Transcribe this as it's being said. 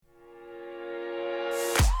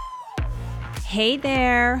Hey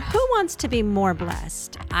there, who wants to be more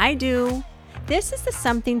blessed? I do. This is the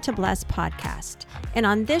Something to Bless podcast. And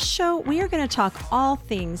on this show, we are going to talk all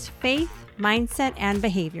things faith, mindset, and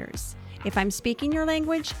behaviors. If I'm speaking your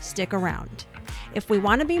language, stick around. If we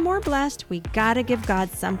want to be more blessed, we got to give God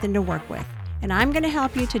something to work with. And I'm going to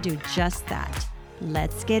help you to do just that.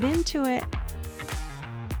 Let's get into it.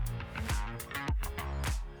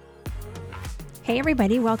 Hey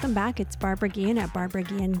everybody, welcome back. It's Barbara Guillen at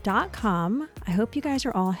barbaraguillen.com. I hope you guys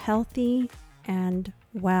are all healthy and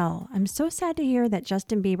well. I'm so sad to hear that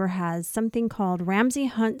Justin Bieber has something called Ramsay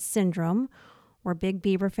Hunt syndrome. We're big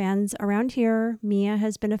Bieber fans around here. Mia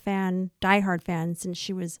has been a fan, diehard fan, since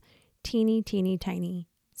she was teeny tiny,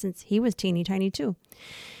 since he was teeny tiny too.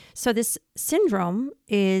 So this syndrome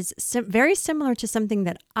is very similar to something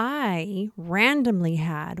that I randomly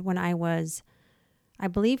had when I was, I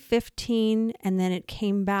believe, 15, and then it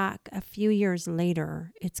came back a few years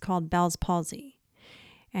later. It's called Bell's palsy.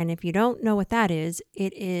 And if you don't know what that is,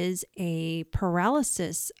 it is a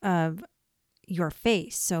paralysis of your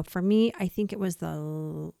face. So for me, I think it was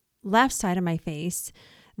the left side of my face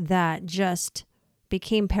that just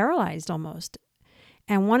became paralyzed almost.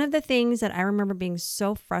 And one of the things that I remember being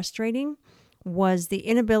so frustrating was the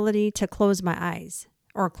inability to close my eyes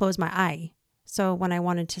or close my eye. So when I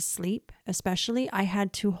wanted to sleep, especially, I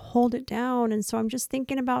had to hold it down. And so I'm just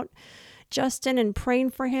thinking about Justin and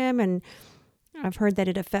praying for him. And I've heard that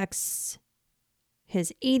it affects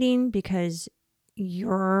his eating because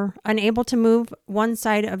you're unable to move one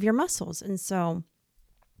side of your muscles. And so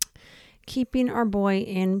keeping our boy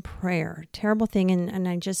in prayer, terrible thing. And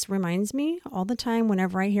it just reminds me all the time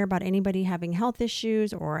whenever I hear about anybody having health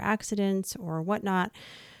issues or accidents or whatnot,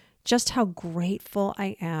 just how grateful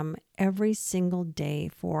I am every single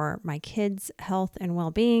day for my kids' health and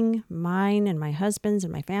well-being, mine and my husband's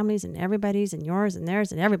and my family's and everybody's and yours and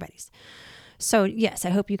theirs and everybody's. So yes,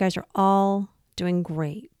 I hope you guys are all doing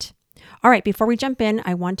great. All right, before we jump in,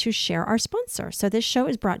 I want to share our sponsor. So this show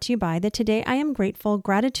is brought to you by the Today I Am Grateful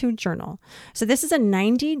Gratitude Journal. So this is a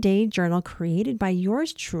 90-day journal created by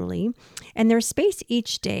yours truly, and there's space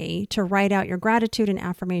each day to write out your gratitude and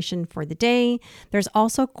affirmation for the day. There's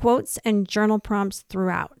also quotes and journal prompts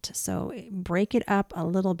throughout, so break it up a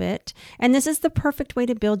little bit. And this is the perfect way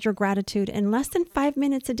to build your gratitude in less than 5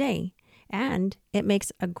 minutes a day. And it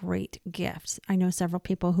makes a great gift. I know several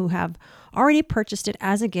people who have already purchased it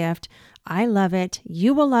as a gift. I love it.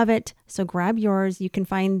 You will love it. So grab yours. You can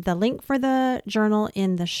find the link for the journal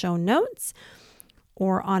in the show notes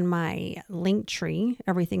or on my link tree.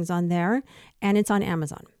 Everything's on there. And it's on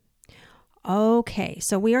Amazon. Okay,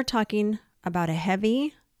 so we are talking about a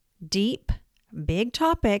heavy, deep, big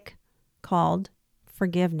topic called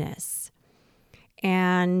forgiveness.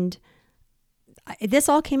 And this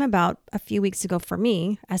all came about a few weeks ago for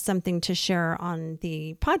me as something to share on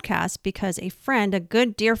the podcast because a friend, a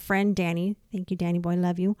good dear friend, Danny, thank you, Danny boy,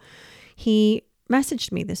 love you. He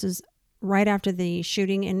messaged me. This is right after the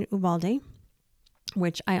shooting in Uvalde,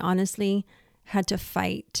 which I honestly had to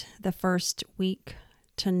fight the first week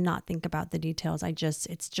to not think about the details.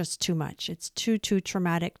 It's just too much. It's too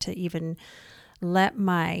traumatic to even let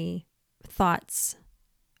my thoughts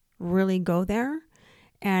really go there.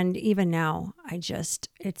 And even now,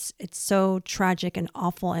 it's so tragic and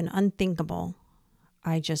awful and unthinkable.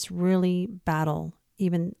 I just really battle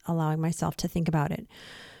even allowing myself to think about it.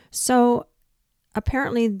 So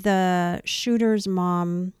apparently the shooter's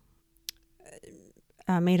mom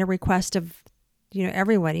made a request of,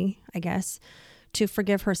 everybody, I guess, to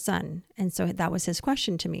forgive her son. And so that was his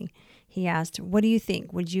question to me. He asked, what do you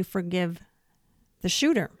think? Would you forgive the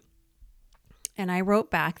shooter? And I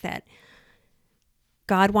wrote back that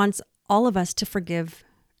God wants all of us to forgive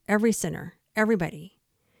every sinner, everybody.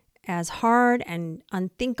 As hard and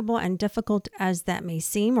unthinkable and difficult as that may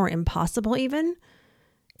seem, or impossible even,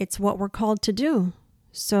 it's what we're called to do.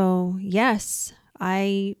 So yes,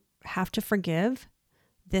 I have to forgive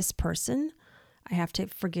this person. I have to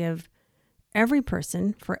forgive every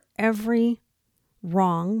person for every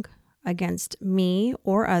wrong against me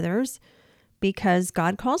or others because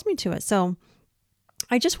God calls me to it. So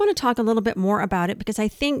I just want to talk a little bit more about it because I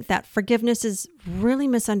think that forgiveness is really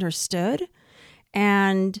misunderstood.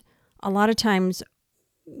 And a lot of times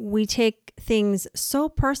we take things so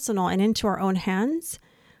personal and into our own hands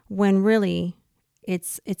when really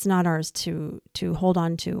it's not ours to hold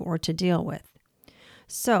on to or to deal with.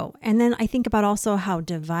 So, and then I think about also how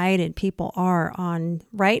divided people are on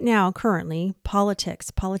right now, currently,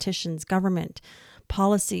 politics, politicians, government,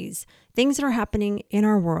 policies, things that are happening in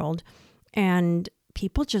our world. And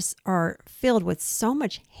people just are filled with so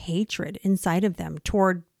much hatred inside of them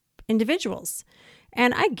toward individuals.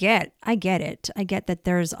 And I get it. I get that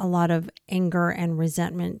there's a lot of anger and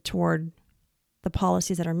resentment toward the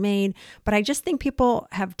policies that are made, but I just think people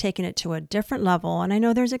have taken it to a different level. And I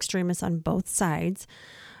know there's extremists on both sides,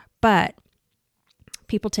 but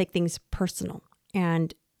people take things personal.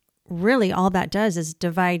 And really all that does is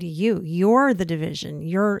divide you. You're the division.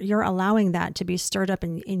 You're allowing that to be stirred up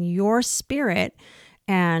in your spirit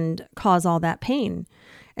and cause all that pain.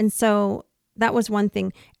 And so that was one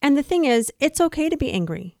thing. And the thing is, it's okay to be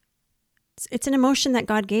angry. It's an emotion that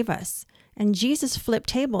God gave us. And Jesus flipped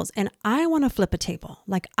tables, and I want to flip a table.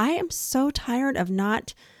 Like, I am so tired of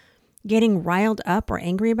not getting riled up or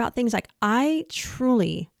angry about things. Like, I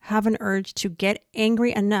truly have an urge to get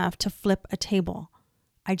angry enough to flip a table.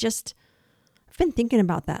 I've been thinking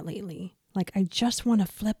about that lately. Like, I just want to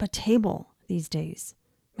flip a table these days.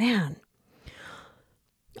 Man.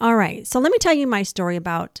 All right. So let me tell you my story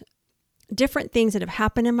about different things that have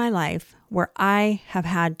happened in my life where I have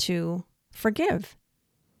had to forgive.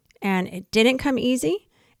 And it didn't come easy.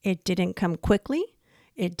 It didn't come quickly.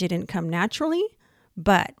 It didn't come naturally.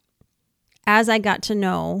 But as I got to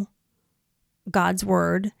know God's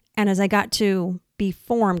word, and as I got to be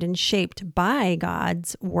formed and shaped by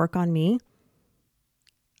God's work on me,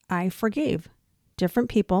 I forgave different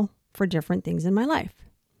people for different things in my life.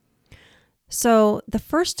 So the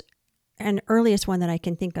first and earliest one that I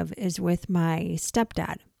can think of is with my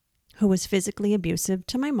stepdad, who was physically abusive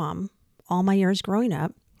to my mom all my years growing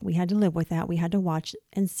up. We had to live with that. We had to watch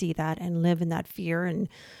and see that and live in that fear and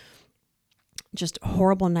just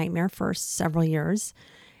horrible nightmare for several years.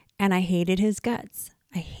 And I hated his guts.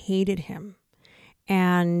 I hated him.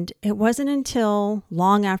 And it wasn't until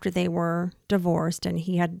long after they were divorced and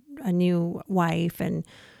he had a new wife, and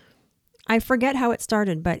I forget how it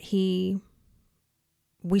started, but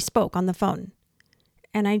we spoke on the phone,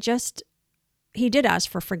 and he did ask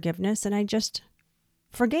for forgiveness, and I just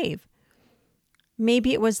forgave.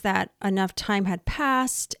 Maybe it was that enough time had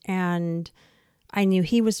passed and I knew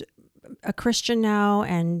he was a Christian now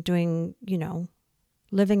and doing,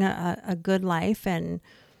 living a good life. And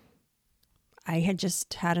I had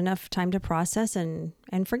just had enough time to process and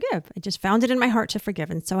forgive. I just found it in my heart to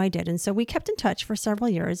forgive. And so I did. And so we kept in touch for several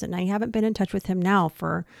years, and I haven't been in touch with him now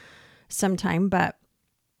for some time, but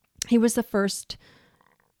he was the first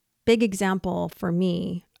big example for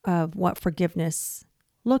me of what forgiveness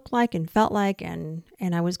looked like and felt like, and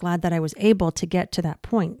I was glad that I was able to get to that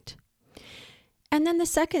point. And then the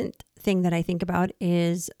second thing that I think about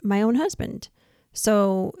is my own husband.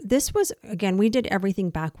 So this was, again, we did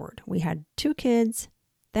everything backward. We had 2 kids,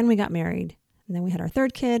 then we got married, and then we had our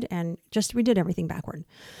 3rd kid, and we did everything backward.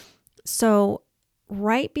 So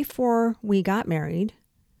right before we got married,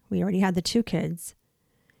 we already had the 2 kids.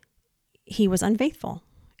 He was unfaithful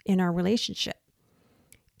in our relationship.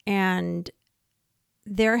 And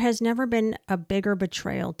there has never been a bigger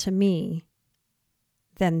betrayal to me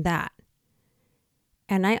than that.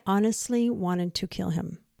 And I honestly wanted to kill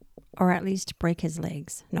him, or at least break his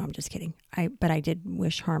legs. No, I'm just kidding. But I did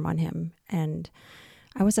wish harm on him. And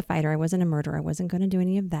I was a fighter. I wasn't a murderer. I wasn't going to do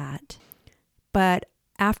any of that. But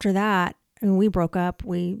after that, when we broke up,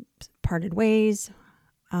 we parted ways.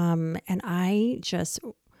 And I just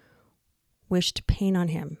wished pain on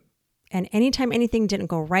him. And anytime anything didn't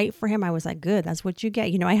go right for him, I was like, good, that's what you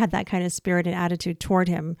get. I had that kind of spirit and attitude toward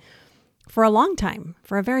him for a long time,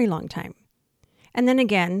 for a very long time. And then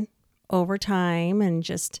again, over time and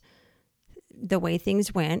just the way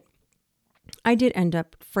things went, I did end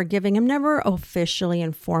up forgiving him, never officially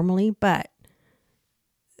and formally, but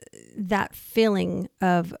that feeling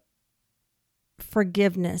of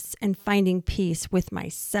forgiveness and finding peace with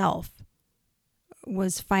myself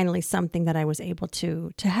was finally something that I was able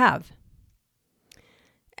to have.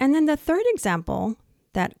 And then the third example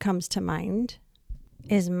that comes to mind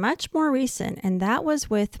is much more recent, and that was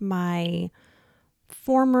with my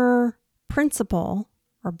former principal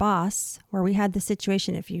or boss, where we had the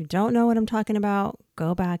situation. If you don't know what I'm talking about,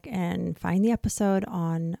 go back and find the episode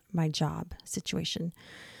on my job situation.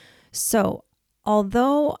 So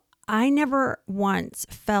although I never once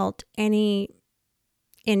felt any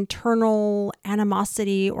internal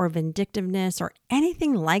animosity or vindictiveness or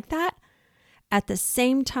anything like that, at the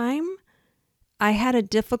same time, I had a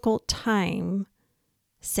difficult time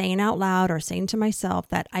saying out loud or saying to myself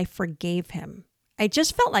that I forgave him. I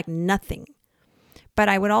just felt like nothing. But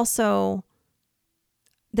I would also,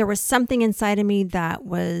 there was something inside of me that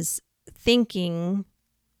was thinking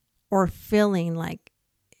or feeling like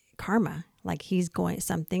karma, like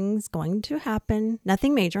something's going to happen.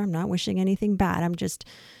 Nothing major. I'm not wishing anything bad. I'm just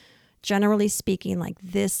generally speaking, like,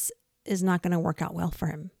 this is not going to work out well for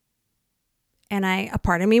him. And a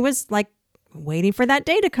part of me was like waiting for that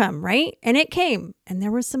day to come, right? And it came, and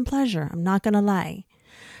there was some pleasure. I'm not going to lie.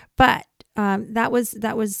 But that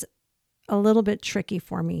was a little bit tricky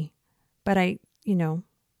for me. But I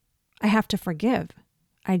have to forgive.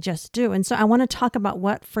 I just do. And so I want to talk about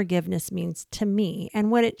what forgiveness means to me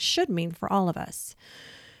and what it should mean for all of us.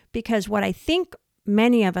 Because what I think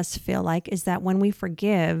many of us feel like is that when we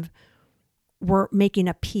forgive, we're making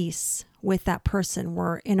a peace with that person.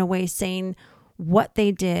 We're in a way saying what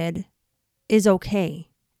they did is okay,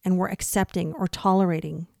 and we're accepting or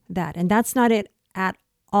tolerating that. And that's not it at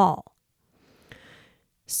all.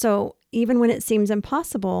 So even when it seems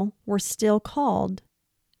impossible, we're still called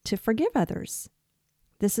to forgive others.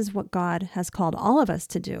 This is what God has called all of us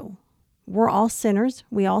to do. We're all sinners.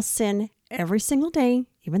 We all sin every single day,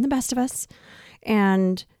 even the best of us.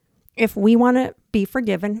 And if we want to be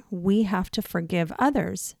forgiven, we have to forgive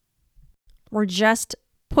others. We're just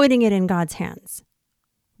putting it in God's hands.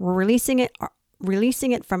 We're releasing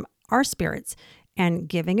it from our spirits and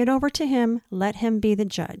giving it over to Him. Let Him be the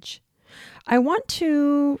judge. I want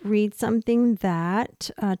to read something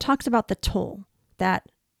that talks about the toll that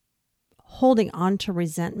holding on to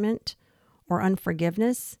resentment or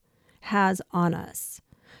unforgiveness has on us.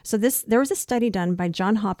 So there was a study done by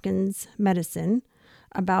Johns Hopkins Medicine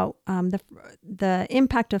about the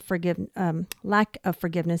impact of lack of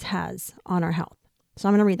forgiveness has on our health. So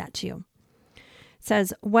I'm going to read that to you. It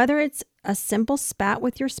says, whether it's a simple spat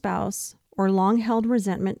with your spouse or long-held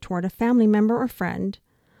resentment toward a family member or friend,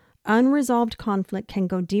 unresolved conflict can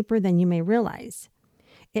go deeper than you may realize.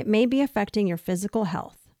 It may be affecting your physical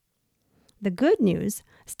health. The good news,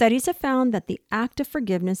 studies have found that the act of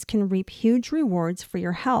forgiveness can reap huge rewards for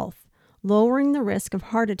your health, lowering the risk of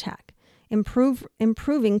heart attack,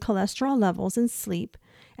 improving cholesterol levels and sleep,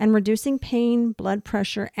 and reducing pain, blood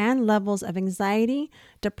pressure, and levels of anxiety,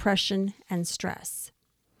 depression, and stress.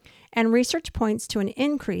 And research points to an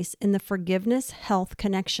increase in the forgiveness-health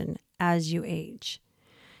connection as you age.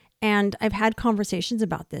 And I've had conversations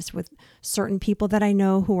about this with certain people that I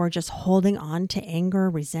know who are just holding on to anger,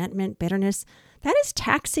 resentment, bitterness. That is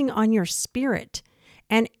taxing on your spirit,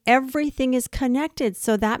 and everything is connected.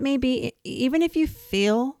 So that may be, even if you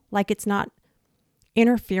feel like it's not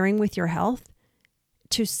interfering with your health,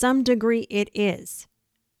 to some degree it is.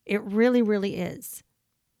 It really, really is.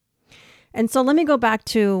 And so let me go back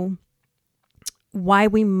to why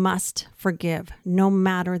we must forgive, no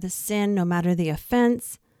matter the sin, no matter the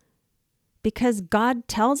offense. Because God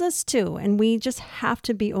tells us to, and we just have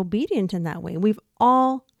to be obedient in that way. We've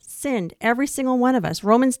all sinned, every single one of us.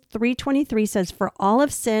 Romans 3:23 says, for all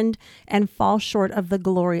have sinned and fall short of the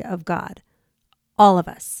glory of God. All of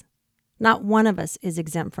us. Not one of us is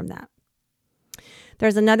exempt from that.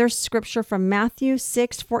 There's another scripture from Matthew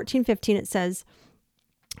 6:14-15. It says,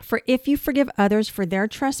 for if you forgive others for their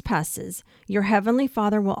trespasses, your heavenly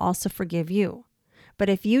Father will also forgive you. But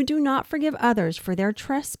if you do not forgive others for their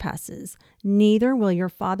trespasses, neither will your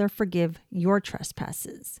Father forgive your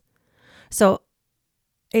trespasses. So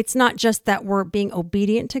it's not just that we're being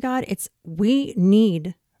obedient to God, it's we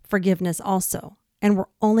need forgiveness also. And we're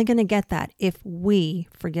only going to get that if we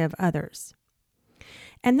forgive others.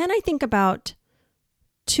 And then I think about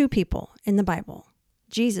two people in the Bible,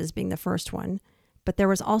 Jesus being the first one, but there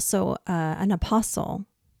was also an apostle,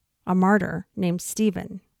 a martyr named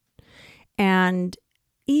Stephen. And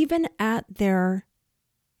even at their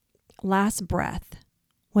last breath,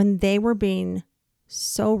 when they were being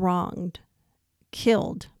so wronged,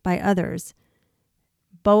 killed by others,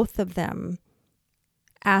 both of them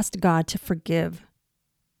asked God to forgive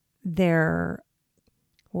their,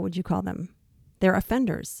 what would you call them? Their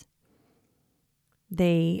offenders.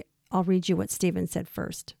 I'll read you what Stephen said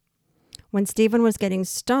first. When Stephen was getting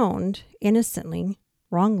stoned innocently,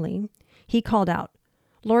 wrongly, he called out,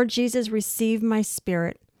 Lord Jesus, receive my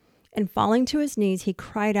spirit. And falling to his knees, he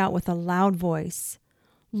cried out with a loud voice,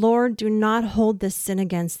 Lord, do not hold this sin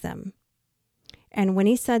against them. And when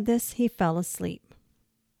he said this, he fell asleep.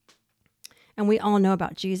 And we all know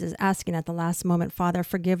about Jesus asking at the last moment, Father,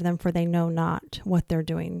 forgive them, for they know not what they're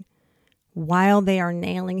doing, while they are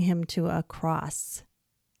nailing him to a cross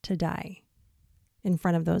to die in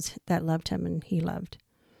front of those that loved him and he loved.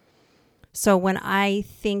 So when I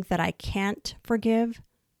think that I can't forgive,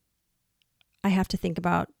 I have to think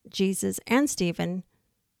about Jesus and Stephen,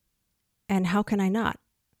 and how can I not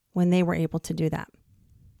when they were able to do that?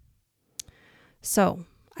 So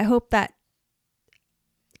I hope that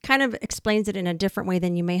kind of explains it in a different way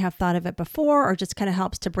than you may have thought of it before, or just kind of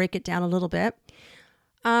helps to break it down a little bit.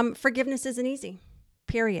 Forgiveness isn't easy,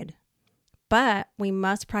 period. But we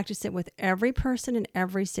must practice it with every person in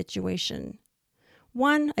every situation.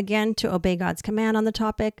 One, again, to obey God's command on the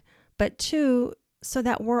topic, but 2, so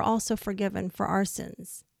that we're also forgiven for our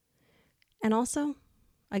sins. And also,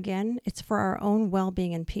 again, it's for our own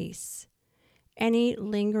well-being and peace. Any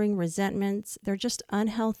lingering resentments, they're just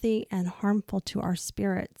unhealthy and harmful to our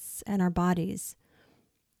spirits and our bodies.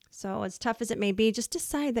 So as tough as it may be, just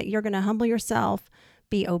decide that you're going to humble yourself,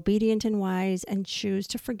 be obedient and wise, and choose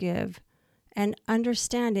to forgive, and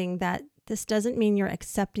understanding that this doesn't mean you're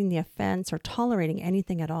accepting the offense or tolerating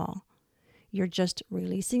anything at all. You're just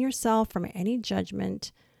releasing yourself from any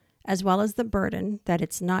judgment, as well as the burden that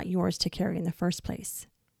it's not yours to carry in the first place.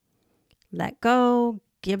 Let go,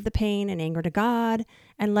 give the pain and anger to God,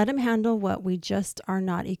 and let Him handle what we just are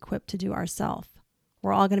not equipped to do ourselves.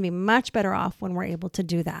 We're all going to be much better off when we're able to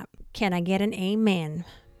do that. Can I get an amen?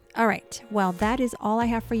 All right. Well, that is all I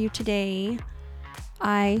have for you today.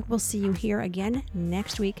 I will see you here again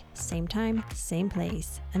next week, same time, same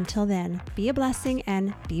place. Until then, be a blessing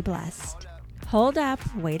and be blessed. Hold up.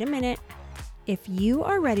 Wait a minute. If you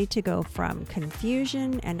are ready to go from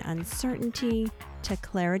confusion and uncertainty to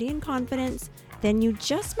clarity and confidence, then you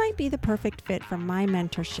just might be the perfect fit for my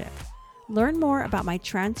mentorship. Learn more about my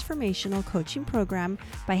transformational coaching program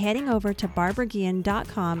by heading over to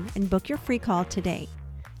barbaraguillen.com and book your free call today.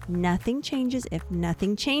 Nothing changes if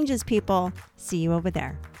nothing changes, people. See you over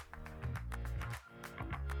there.